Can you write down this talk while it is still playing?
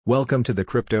Welcome to the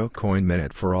Crypto Coin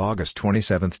Minute for August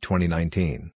 27,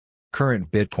 2019.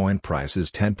 Current Bitcoin price is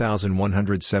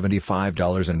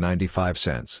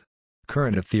 $10,175.95.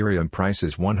 Current Ethereum price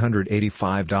is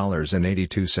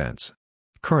 $185.82.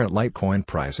 Current Litecoin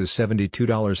price is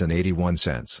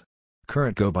 $72.81.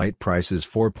 Current GoByte price is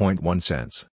 4.1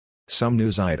 cents. Some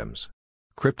news items.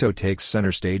 Crypto takes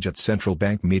center stage at central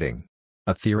bank meeting.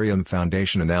 Ethereum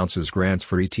Foundation announces grants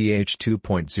for ETH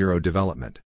 2.0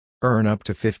 development. Earn up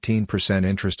to 15%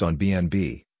 interest on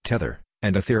BNB, Tether,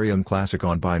 and Ethereum Classic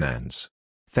on Binance.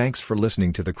 Thanks for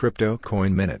listening to the Crypto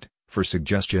Coin Minute. For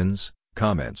suggestions,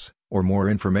 comments, or more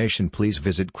information, please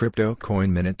visit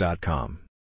CryptoCoinMinute.com.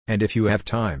 And if you have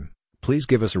time, please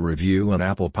give us a review on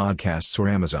Apple Podcasts or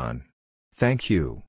Amazon. Thank you.